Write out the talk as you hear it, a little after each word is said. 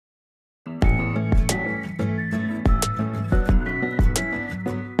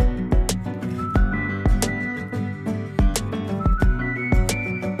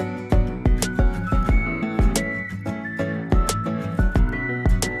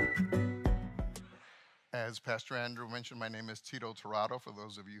As Pastor Andrew mentioned, my name is Tito, Tirado, for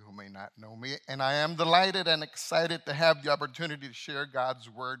those of you who may not know me. And I am delighted and excited to have the opportunity to share God's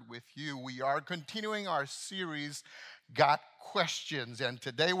word with you. We are continuing our series, Got Questions. And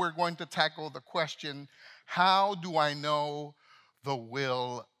today we're going to tackle the question, how do I know the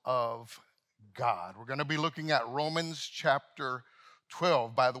will of God? We're going to be looking at Romans chapter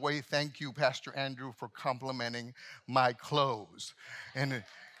 12. By the way, thank you, Pastor Andrew, for complimenting my clothes. And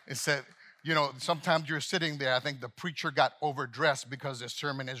it said, you know, sometimes you're sitting there, I think the preacher got overdressed because the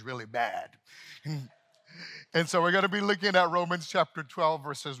sermon is really bad. And so we're going to be looking at Romans chapter 12,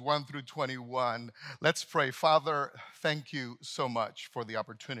 verses 1 through 21. Let's pray. Father, thank you so much for the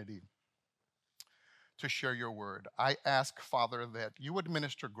opportunity to share your word. I ask, Father, that you would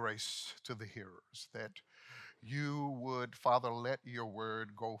minister grace to the hearers, that you would, Father, let your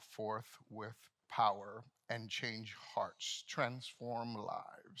word go forth with power and change hearts, transform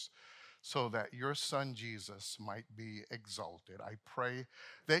lives, so that your son Jesus might be exalted. I pray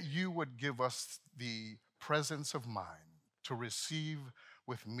that you would give us the presence of mind to receive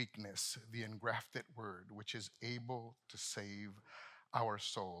with meekness the engrafted word, which is able to save our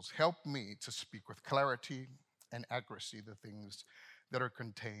souls. Help me to speak with clarity and accuracy the things that are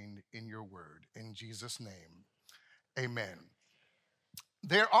contained in your word. In Jesus' name, amen.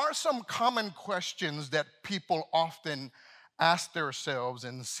 There are some common questions that people often ask themselves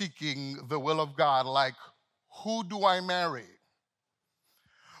in seeking the will of God, like, who do I marry?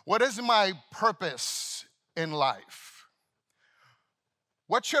 What is my purpose in life?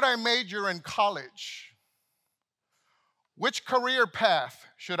 What should I major in college? Which career path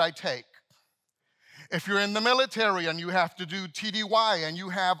should I take? If you're in the military and you have to do TDY and you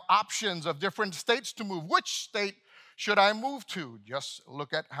have options of different states to move, which state should I move to? Just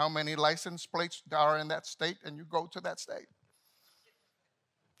look at how many license plates are in that state and you go to that state.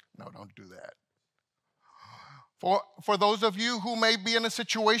 No, don't do that. For those of you who may be in a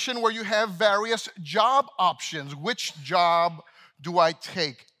situation where you have various job options, which job do I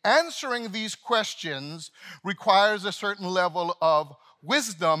take? Answering these questions requires a certain level of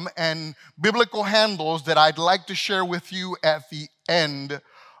wisdom and biblical handles that I'd like to share with you at the end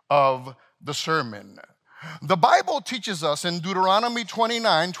of the sermon. The Bible teaches us in Deuteronomy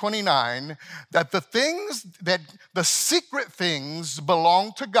 29:29 that the secret things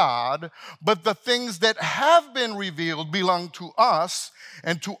belong to God, but the things that have been revealed belong to us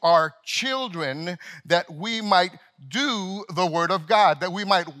and to our children, that we might do the word of God, that we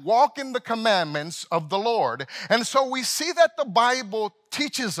might walk in the commandments of the Lord. And so we see that the Bible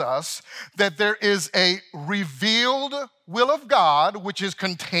teaches us that there is a revealed will of God, which is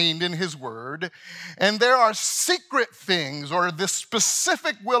contained in his word, and there are secret things, or the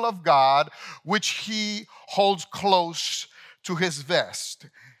specific will of God, which he holds close to his vest.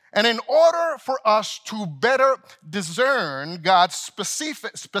 And in order for us to better discern God's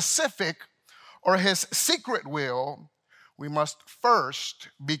specific or his secret will, we must first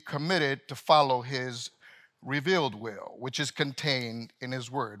be committed to follow his revealed will, which is contained in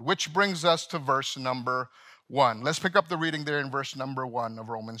his word, which brings us to verse number 1. Let's pick up the reading there in verse number 1 of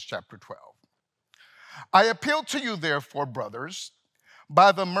Romans chapter 12. I appeal to you, therefore, brothers,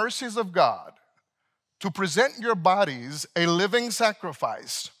 by the mercies of God, to present your bodies a living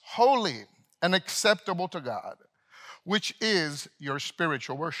sacrifice, holy and acceptable to God, which is your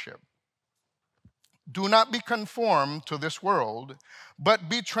spiritual worship. Do not be conformed to this world, but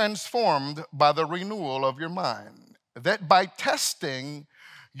be transformed by the renewal of your mind, that by testing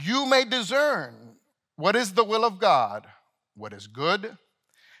you may discern what is the will of God, what is good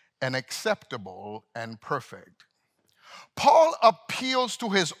and acceptable and perfect. Paul appeals to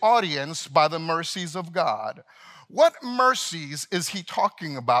his audience by the mercies of God. What mercies is he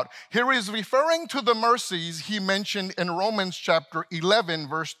talking about? Here he's referring to the mercies he mentioned in Romans chapter 11,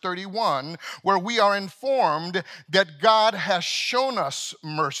 verse 31, where we are informed that God has shown us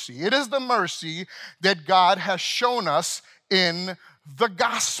mercy. It is the mercy that God has shown us in the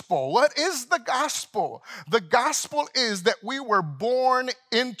gospel. What is the gospel? The gospel is that we were born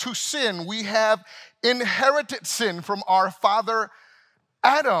into sin. We have inherited sin from our father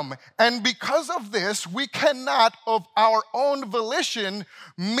Adam. And because of this, we cannot, of our own volition,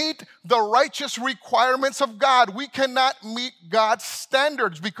 meet the righteous requirements of God. We cannot meet God's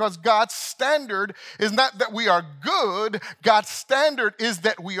standards, because God's standard is not that we are good. God's standard is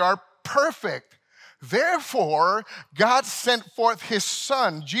that we are perfect. Therefore, God sent forth his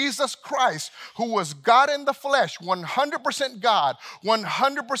son, Jesus Christ, who was God in the flesh, 100% God,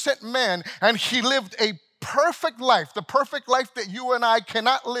 100% man, and he lived a perfect life, the perfect life that you and I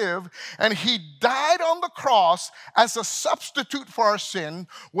cannot live, and he died on the cross as a substitute for our sin,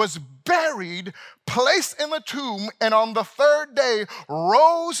 was buried, placed in the tomb, and on the third day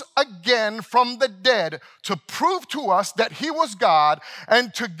rose again from the dead to prove to us that he was God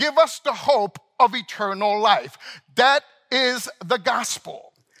and to give us the hope of eternal life. That is the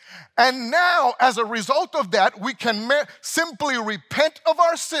gospel. And now, as a result of that, we can simply repent of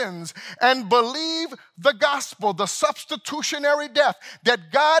our sins and believe the gospel, the substitutionary death,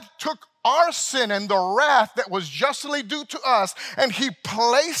 that God took our sin and the wrath that was justly due to us, and he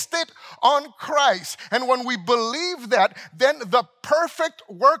placed it on Christ. And when we believe that, then the perfect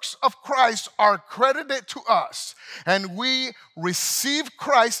works of Christ are credited to us. And we receive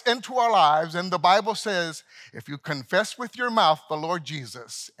Christ into our lives. And the Bible says, if you confess with your mouth the Lord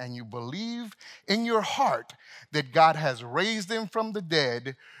Jesus, and you believe in your heart that God has raised him from the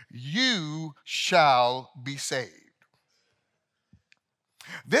dead, you shall be saved.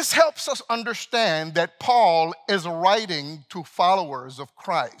 This helps us understand that Paul is writing to followers of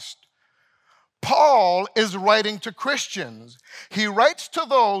Christ. Paul is writing to Christians. He writes to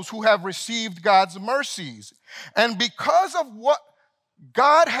those who have received God's mercies. And because of what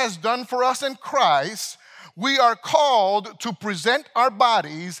God has done for us in Christ, we are called to present our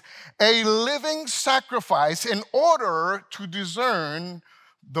bodies a living sacrifice in order to discern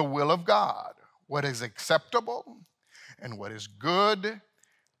the will of God, what is acceptable and what is good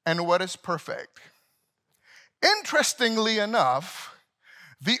and what is perfect. Interestingly enough,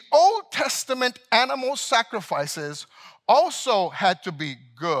 the Old Testament animal sacrifices also had to be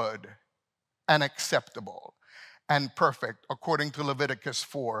good and acceptable and perfect, according to Leviticus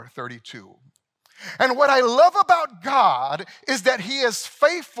 4:32. And what I love about God is that he is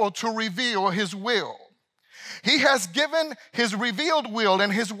faithful to reveal his will. He has given his revealed will in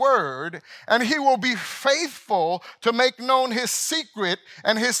his word, and he will be faithful to make known his secret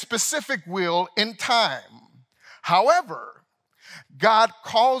and his specific will in time. However, God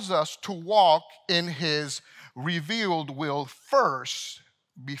calls us to walk in his revealed will first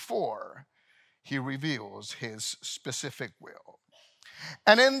before he reveals his specific will.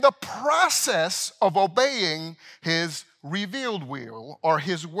 And in the process of obeying his revealed will or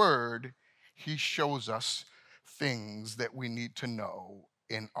his word, he shows us things that we need to know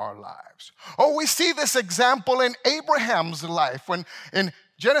in our lives. Oh, we see this example in Abraham's life when in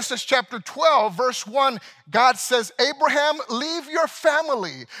Genesis chapter 12, verse 1, God says, Abraham, leave your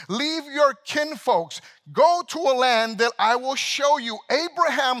family, leave your kinfolks, go to a land that I will show you.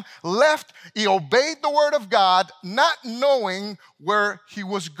 Abraham left, he obeyed the word of God, not knowing where he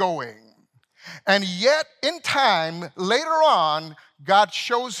was going. And yet, in time, later on, God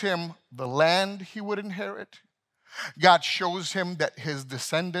shows him the land he would inherit. God shows him that his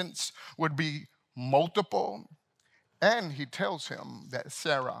descendants would be multiple. And he tells him that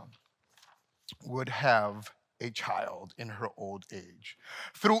Sarah would have a child in her old age.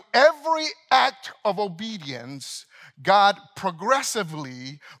 Through every act of obedience, God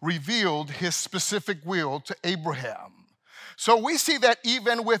progressively revealed his specific will to Abraham. So we see that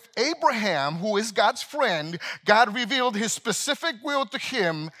even with Abraham, who is God's friend, God revealed his specific will to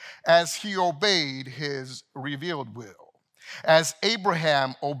him as he obeyed his revealed will, as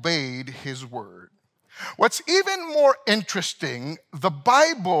Abraham obeyed his word. What's even more interesting, the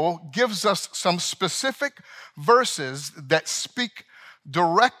Bible gives us some specific verses that speak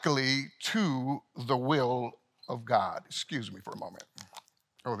directly to the will of God. Excuse me for a moment.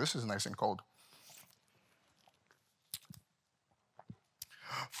 Oh, this is nice and cold.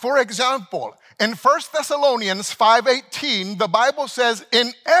 For example, in 1 Thessalonians 5:18, the Bible says,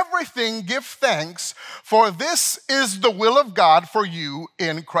 in everything give thanks, for this is the will of God for you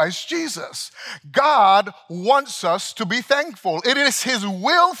in Christ Jesus. God wants us to be thankful. It is his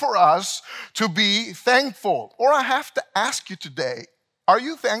will for us to be thankful. Or I have to ask you today, are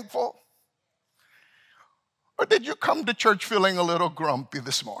you thankful? Or did you come to church feeling a little grumpy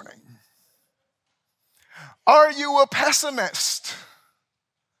this morning? Are you a pessimist?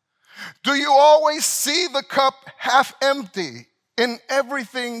 Do you always see the cup half empty? In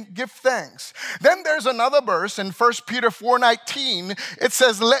everything, give thanks. Then there's another verse in 1 Peter 4:19. It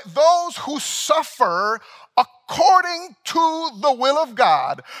says, let those who suffer according to the will of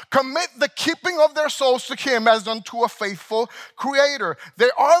God commit the keeping of their souls to him as unto a faithful creator.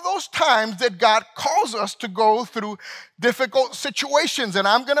 There are those times that God calls us to go through difficult situations. And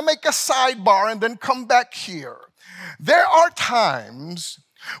I'm going to make a sidebar and then come back here. There are times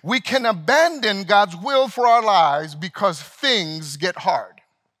we can abandon God's will for our lives because things get hard.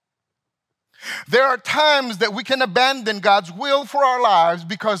 There are times that we can abandon God's will for our lives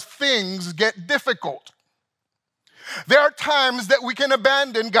because things get difficult. There are times that we can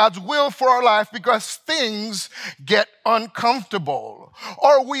abandon God's will for our life because things get uncomfortable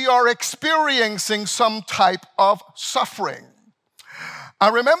or we are experiencing some type of suffering. I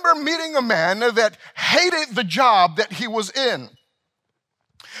remember meeting a man that hated the job that he was in.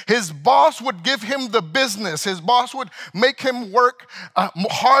 His boss would give him the business. His boss would make him work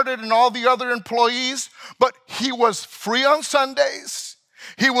harder than all the other employees, but he was free on Sundays.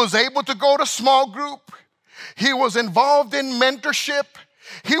 He was able to go to small group. He was involved in mentorship.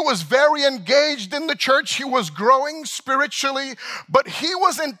 He was very engaged in the church. He was growing spiritually, but he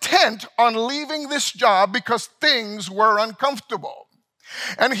was intent on leaving this job because things were uncomfortable.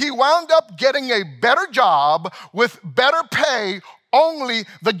 And he wound up getting a better job with better pay, only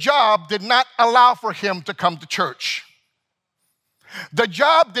the job did not allow for him to come to church. The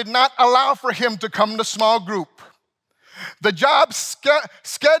job did not allow for him to come to small group. The job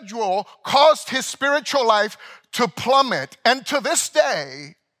schedule caused his spiritual life to plummet. And to this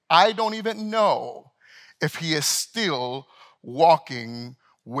day, I don't even know if he is still walking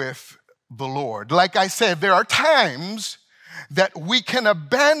with the Lord. Like I said, there are times that we can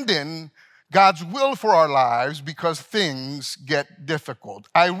abandon God's will for our lives because things get difficult.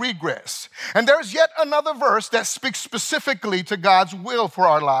 I regress. And there's yet another verse that speaks specifically to God's will for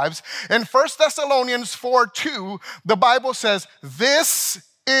our lives. In 1 Thessalonians 4:2, the Bible says, "This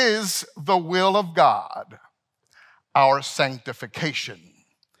is the will of God, our sanctification,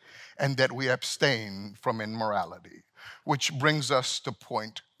 and that we abstain from immorality." Which brings us to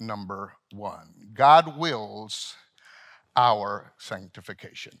point number 1. God wills our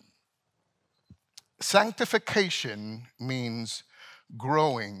sanctification. Sanctification means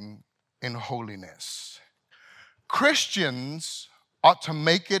growing in holiness. Christians ought to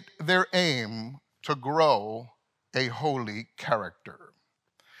make it their aim to grow a holy character.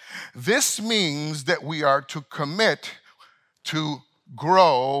 This means that we are to commit to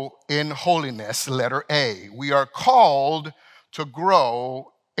grow in holiness, letter A. We are called to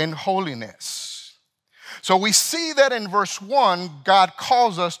grow in holiness. So we see that in verse 1, God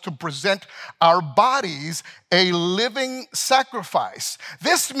calls us to present our bodies a living sacrifice.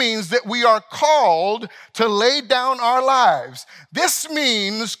 This means that we are called to lay down our lives. This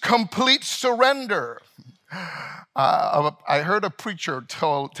means complete surrender. I heard a preacher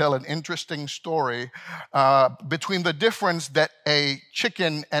tell an interesting story between the difference that a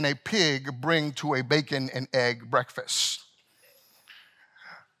chicken and a pig bring to a bacon and egg breakfast.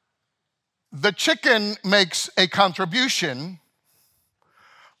 The chicken makes a contribution,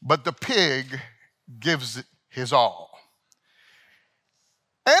 but the pig gives his all.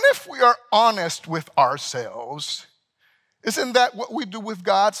 And if we are honest with ourselves, isn't that what we do with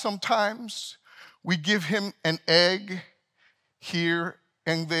God sometimes? We give him an egg here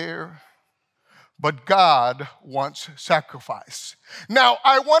and there, but God wants sacrifice. Now,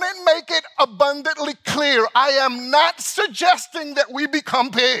 I want to make it abundantly clear, I am not suggesting that we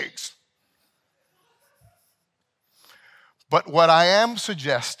become pigs. But what I am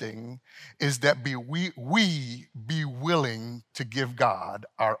suggesting is that we be willing to give God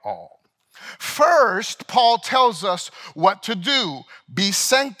our all. First, Paul tells us what to do. Be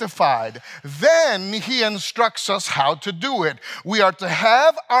sanctified. Then he instructs us how to do it. We are to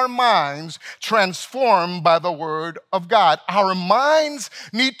have our minds transformed by the word of God. Our minds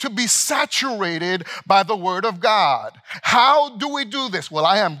need to be saturated by the word of God. How do we do this? Well,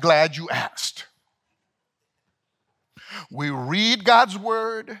 I am glad you asked. We read God's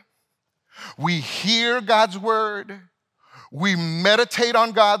word, we hear God's word, we meditate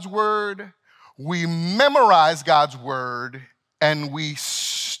on God's word, we memorize God's word, and we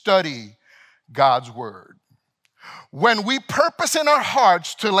study God's word. When we purpose in our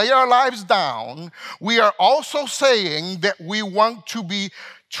hearts to lay our lives down, we are also saying that we want to be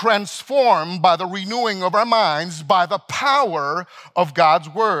transformed by the renewing of our minds by the power of God's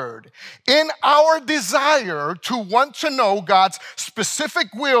word. In our desire to want to know God's specific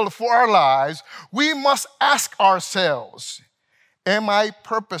will for our lives, we must ask ourselves, am I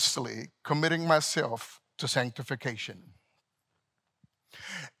purposely committing myself to sanctification?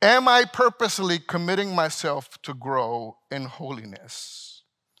 Am I purposely committing myself to grow in holiness?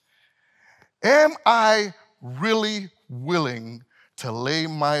 Am I really willing to lay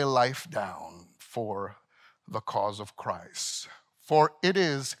my life down for the cause of Christ? For it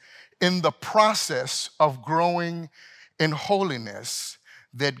is in the process of growing in holiness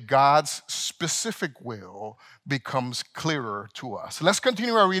that God's specific will becomes clearer to us. Let's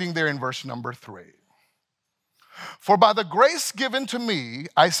continue our reading there in verse number 3. For by the grace given to me,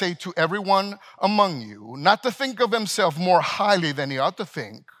 I say to everyone among you, not to think of himself more highly than he ought to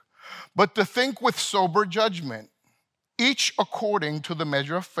think, but to think with sober judgment, each according to the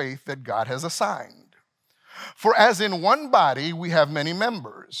measure of faith that God has assigned. For as in one body we have many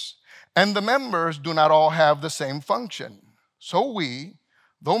members, and the members do not all have the same function, so we,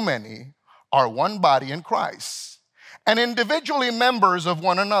 though many, are one body in Christ, and individually members of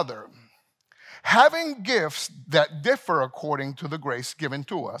one another, having gifts that differ according to the grace given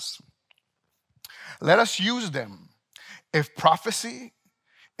to us. Let us use them. If prophecy,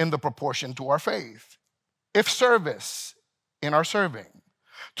 in the proportion to our faith. If service, in our serving.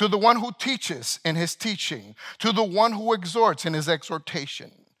 To the one who teaches, in his teaching. To the one who exhorts, in his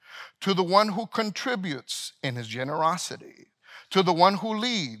exhortation. To the one who contributes, in his generosity. To the one who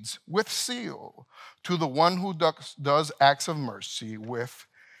leads, with zeal. To the one who does acts of mercy, with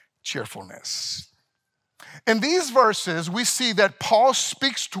cheerfulness. In these verses, we see that Paul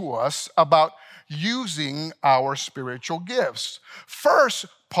speaks to us about using our spiritual gifts. First,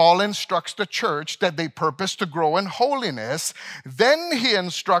 Paul instructs the church that they purpose to grow in holiness. Then he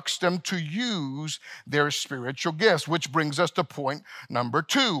instructs them to use their spiritual gifts, which brings us to point number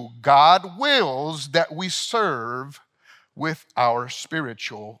 2. God wills that we serve with our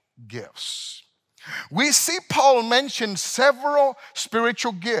spiritual gifts. We see Paul mention several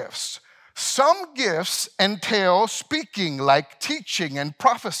spiritual gifts. Some gifts entail speaking, like teaching and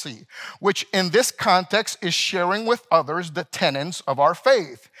prophecy, which in this context is sharing with others the tenets of our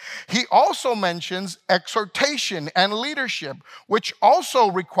faith. He also mentions exhortation and leadership, which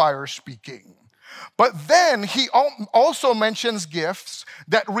also requires speaking. But then he also mentions gifts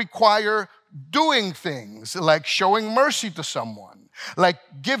that require doing things, like showing mercy to someone, like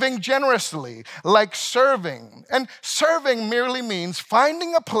giving generously, like serving. And serving merely means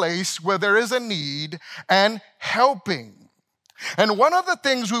finding a place where there is a need and helping. And one of the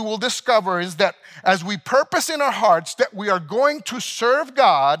things we will discover is that as we purpose in our hearts that we are going to serve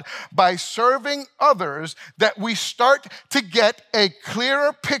God by serving others, that we start to get a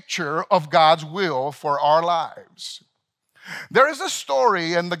clearer picture of God's will for our lives. There is a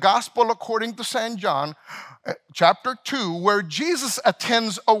story in the Gospel according to St. John, chapter 2, where Jesus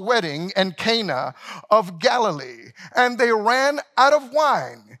attends a wedding in Cana of Galilee, and they ran out of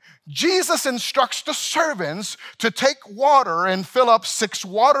wine. Jesus instructs the servants to take water and fill up 6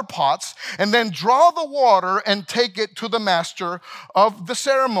 water pots, and then draw the water and take it to the master of the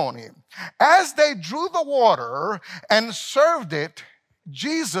ceremony. As they drew the water and served it,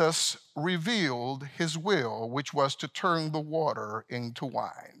 Jesus revealed his will, which was to turn the water into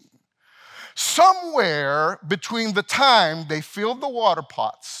wine. Somewhere between the time they filled the water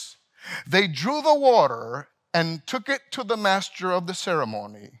pots, they drew the water and took it to the master of the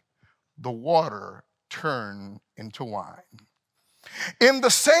ceremony, the water turned into wine. In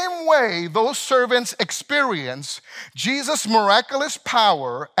the same way, those servants experienced Jesus' miraculous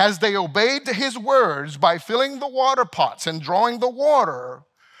power as they obeyed his words by filling the water pots and drawing the water.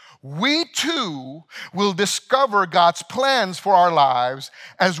 We too will discover God's plans for our lives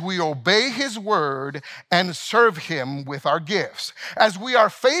as we obey his word and serve him with our gifts. As we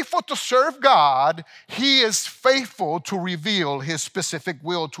are faithful to serve God, he is faithful to reveal his specific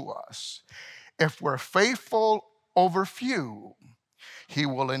will to us. If we're faithful over few, he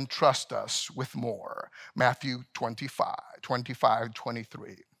will entrust us with more. Matthew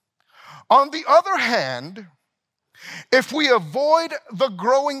 25:23. On the other hand, if we avoid the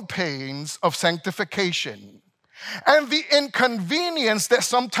growing pains of sanctification and the inconvenience that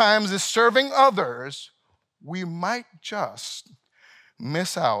sometimes is serving others, we might just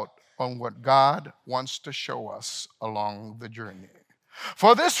miss out on what God wants to show us along the journey.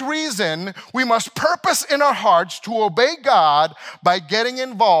 For this reason, we must purpose in our hearts to obey God by getting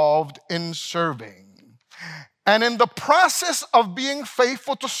involved in serving. And in the process of being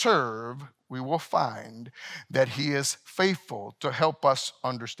faithful to serve, we will find that he is faithful to help us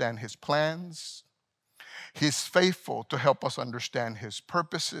understand his plans. He is faithful to help us understand his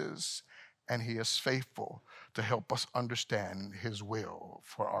purposes. And he is faithful to help us understand his will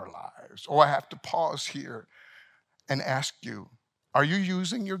for our lives. Oh, I have to pause here and ask you, are you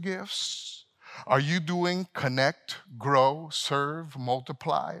using your gifts? Are you doing connect, grow, serve,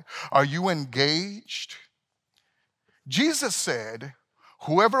 multiply? Are you engaged? Jesus said,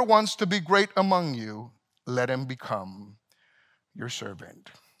 whoever wants to be great among you, let him become your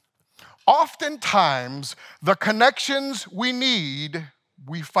servant. Oftentimes, the connections we need,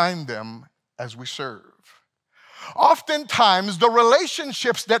 we find them as we serve. Oftentimes, the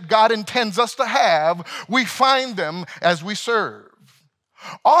relationships that God intends us to have, we find them as we serve.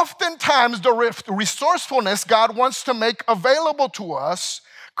 Oftentimes, the resourcefulness God wants to make available to us,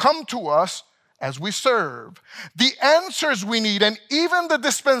 come to us as we serve. The answers we need and even the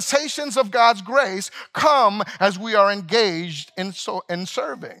dispensations of God's grace come as we are engaged in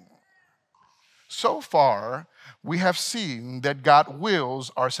serving. So far, we have seen that God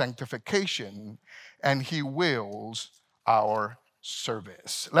wills our sanctification and He wills our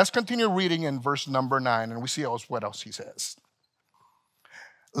service. Let's continue reading in verse number 9 and we see what else He says.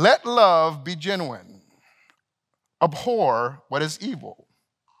 Let love be genuine. Abhor what is evil.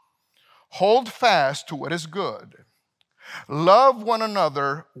 Hold fast to what is good. Love one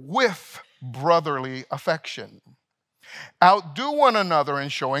another with brotherly affection. Outdo one another in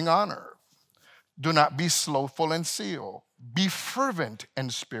showing honor. Do not be slothful in zeal. Be fervent in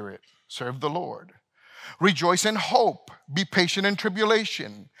spirit. Serve the Lord. Rejoice in hope. Be patient in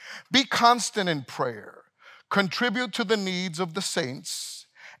tribulation. Be constant in prayer. Contribute to the needs of the saints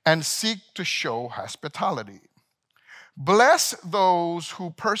and seek to show hospitality. Bless those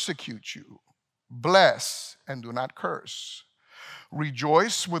who persecute you. Bless and do not curse.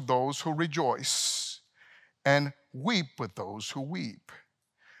 Rejoice with those who rejoice and weep with those who weep.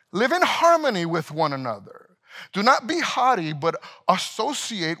 Live in harmony with one another. Do not be haughty, but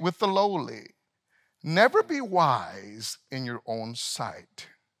associate with the lowly. Never be wise in your own sight.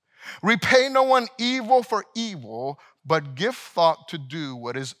 Repay no one evil for evil, but give thought to do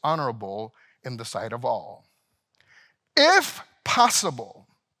what is honorable in the sight of all. If possible,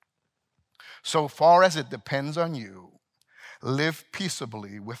 so far as it depends on you, live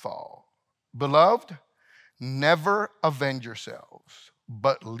peaceably with all. Beloved, never avenge yourselves,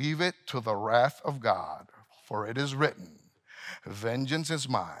 but leave it to the wrath of God, for it is written, vengeance is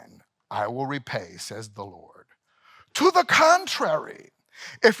mine, I will repay, says the Lord. To the contrary,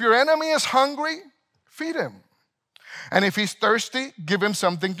 if your enemy is hungry, feed him. And if he's thirsty, give him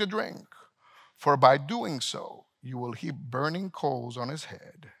something to drink. For by doing so, you will heap burning coals on his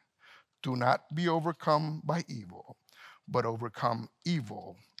head. Do not be overcome by evil, but overcome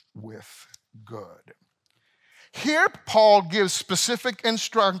evil with good. Here, Paul gives specific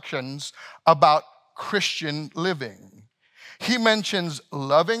instructions about Christian living. He mentions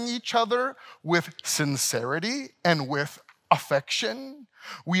loving each other with sincerity and with affection.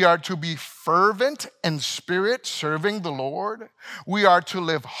 We are to be fervent in spirit, serving the Lord. We are to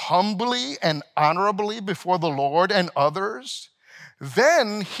live humbly and honorably before the Lord and others.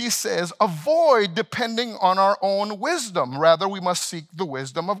 Then he says, avoid depending on our own wisdom. Rather, we must seek the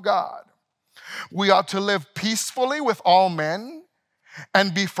wisdom of God. We ought to live peacefully with all men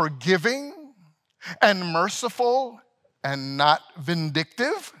and be forgiving and merciful and not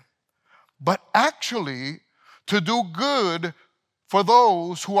vindictive, but actually to do good for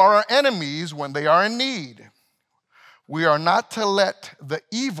those who are our enemies when they are in need. We are not to let the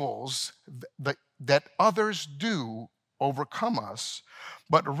evils that others do overcome us,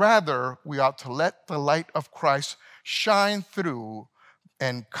 but rather we ought to let the light of Christ shine through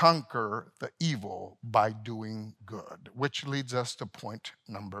and conquer the evil by doing good, which leads us to point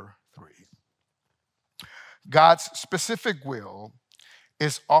number 3. God's specific will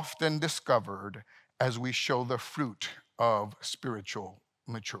is often discovered as we show the fruit of spiritual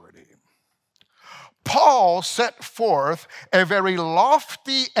maturity. Paul set forth a very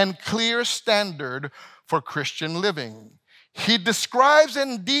lofty and clear standard for Christian living. He describes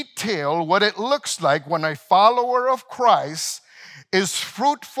in detail what it looks like when a follower of Christ is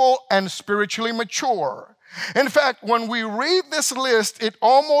fruitful and spiritually mature. In fact, when we read this list, it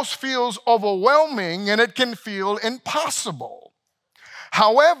almost feels overwhelming and it can feel impossible.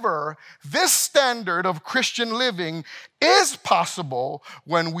 However, this standard of Christian living is possible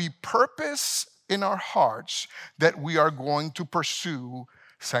when we purpose in our hearts that we are going to pursue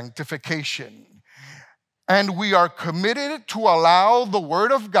sanctification. And we are committed to allow the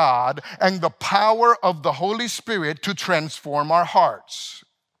Word of God and the power of the Holy Spirit to transform our hearts.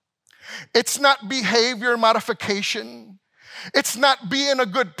 It's not behavior modification. It's not being a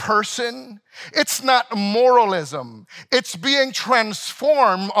good person. It's not moralism. It's being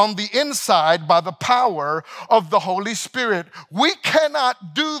transformed on the inside by the power of the Holy Spirit. We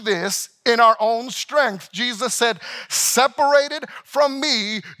cannot do this in our own strength. Jesus said, separated from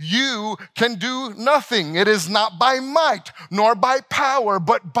me, you can do nothing. It is not by might nor by power,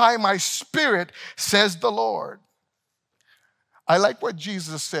 but by my Spirit, says the Lord. I like what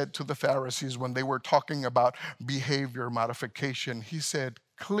Jesus said to the Pharisees when they were talking about behavior modification. He said,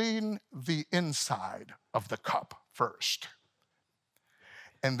 clean the inside of the cup first,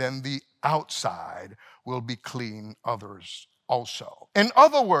 and then the outside will be clean others also. In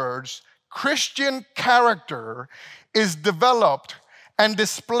other words, Christian character is developed and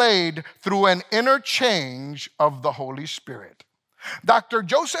displayed through an interchange of the Holy Spirit. Dr.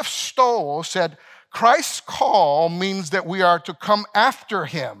 Joseph Stoll said, Christ's call means that we are to come after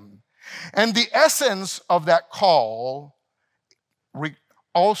him. And the essence of that call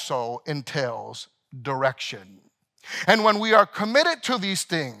also entails direction. And when we are committed to these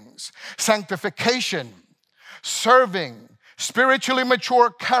things, sanctification, serving, spiritually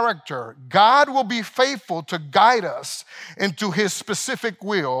mature character, God will be faithful to guide us into his specific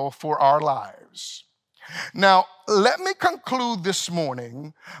will for our lives. Now, let me conclude this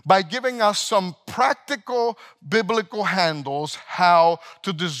morning by giving us some practical biblical handles how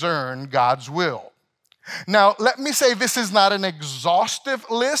to discern God's will. Now, let me say this is not an exhaustive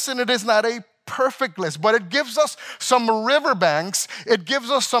list and it is not a perfect list, but it gives us some riverbanks, it gives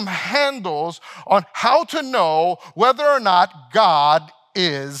us some handles on how to know whether or not God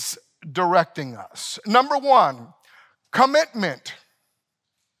is directing us. Number one, commitment.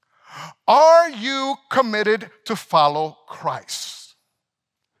 Are you committed to follow Christ?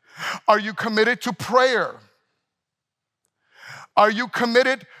 Are you committed to prayer? Are you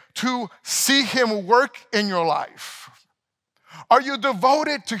committed to see him work in your life? Are you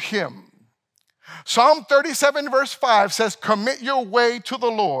devoted to him? Psalm 37 verse 5 says, commit your way to the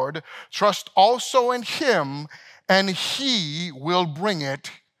Lord, trust also in him, and he will bring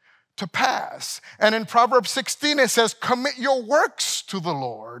it to pass. And in Proverbs 16 it says, commit your works to the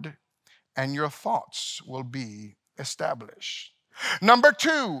Lord, and your thoughts will be established. Number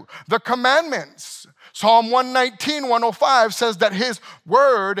two, the commandments. Psalm 119, 105 says that his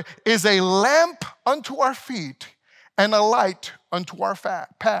word is a lamp unto our feet and a light unto our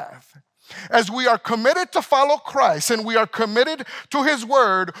path. As we are committed to follow Christ and we are committed to his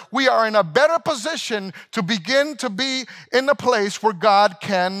word, we are in a better position to begin to be in a place where God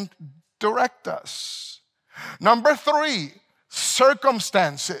can direct us. Number three,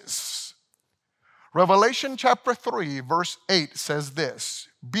 circumstances. Revelation chapter 3, verse 8 says this,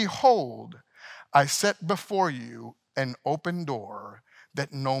 behold, I set before you an open door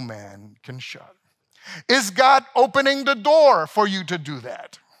that no man can shut. Is God opening the door for you to do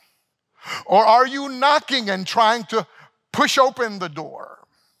that? Or are you knocking and trying to push open the door?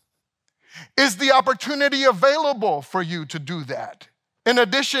 Is the opportunity available for you to do that in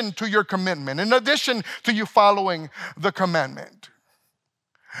addition to your commitment, in addition to you following the commandment?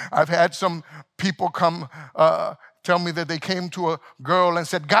 I've had some people come tell me that they came to a girl and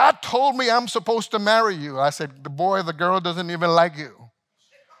said, God told me I'm supposed to marry you. I said, the girl doesn't even like you.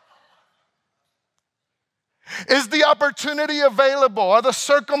 Is the opportunity available? Are the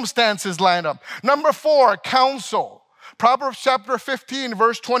circumstances lined up? Number four, counsel. Proverbs chapter 15,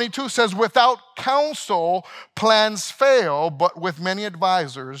 verse 22 says, without counsel, plans fail, but with many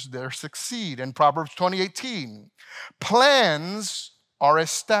advisors, they succeed. In Proverbs 20:18, plans are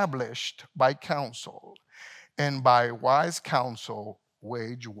established by counsel, and by wise counsel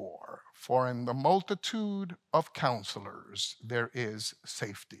wage war. For in the multitude of counselors there is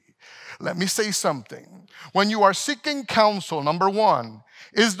safety. Let me say something. When you are seeking counsel, number one,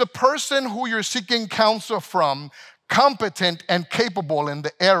 is the person who you're seeking counsel from competent and capable in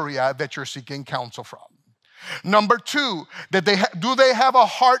the area that you're seeking counsel from? Number two, do they have a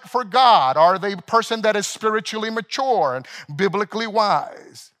heart for God? Are they a person that is spiritually mature and biblically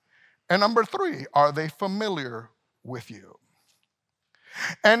wise? And number three, are they familiar with you?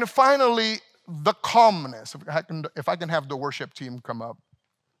 And finally, the calmness. If I can have the worship team come up.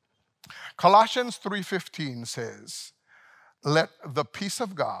 Colossians 3:15 says, let the peace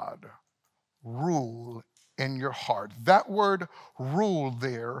of God rule in your heart. That word rule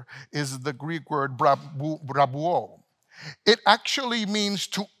there is the Greek word brabuo. It actually means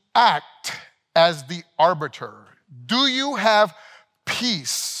to act as the arbiter. Do you have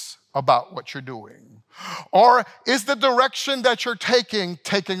peace about what you're doing? Or is the direction that you're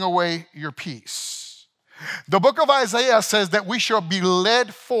taking away your peace? The book of Isaiah says that we shall be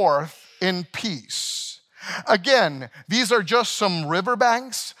led forth in peace. Again, these are just some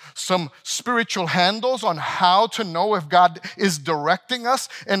riverbanks, some spiritual handles on how to know if God is directing us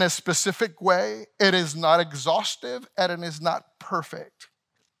in a specific way. It is not exhaustive and it is not perfect.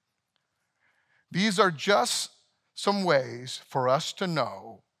 These are just some ways for us to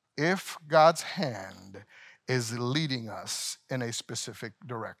know if God's hand is leading us in a specific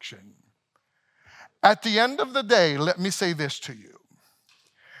direction. At the end of the day, let me say this to you.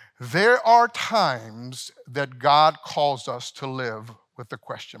 There are times that God calls us to live with a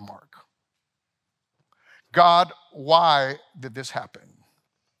question mark. God, why did this happen?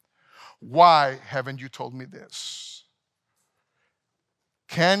 Why haven't you told me this?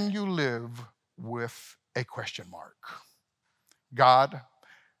 Can you live with a question mark? God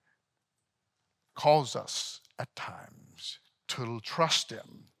calls us at times to trust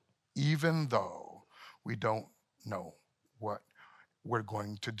him, even though we don't know what we're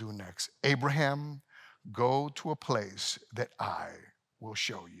going to do next. Abraham, go to a place that I will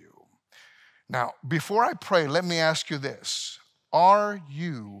show you. Now, before I pray, let me ask you this. Are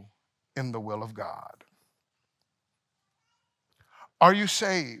you in the will of God? Are you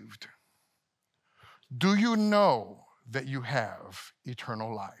saved? Do you know that you have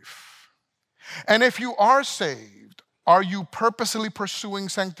eternal life? And if you are saved, are you purposely pursuing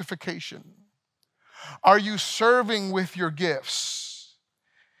sanctification? Are you serving with your gifts?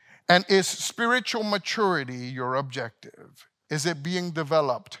 And is spiritual maturity your objective? Is it being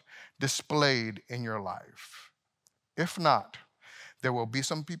developed, displayed in your life? If not, there will be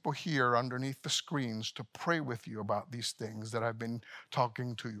some people here underneath the screens to pray with you about these things that I've been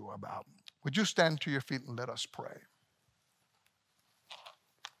talking to you about. Would you stand to your feet and let us pray?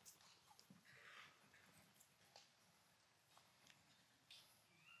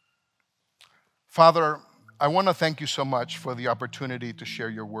 Father, I want to thank you so much for the opportunity to share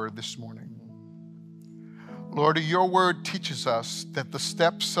your word this morning. Lord, your word teaches us that the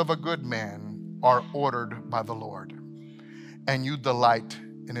steps of a good man are ordered by the Lord, and you delight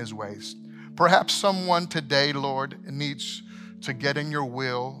in his ways. Perhaps someone today, Lord, needs to get in your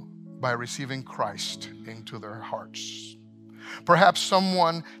will by receiving Christ into their hearts. Perhaps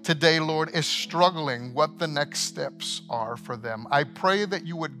someone today, Lord, is struggling what the next steps are for them. I pray that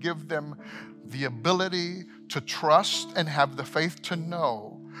you would give them the ability to trust and have the faith to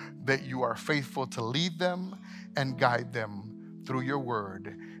know that you are faithful to lead them and guide them through your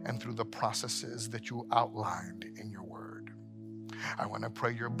word and through the processes that you outlined in your word. I want to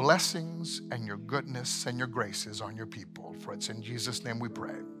pray your blessings and your goodness and your graces on your people. For it's in Jesus' name we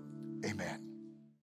pray. Amen.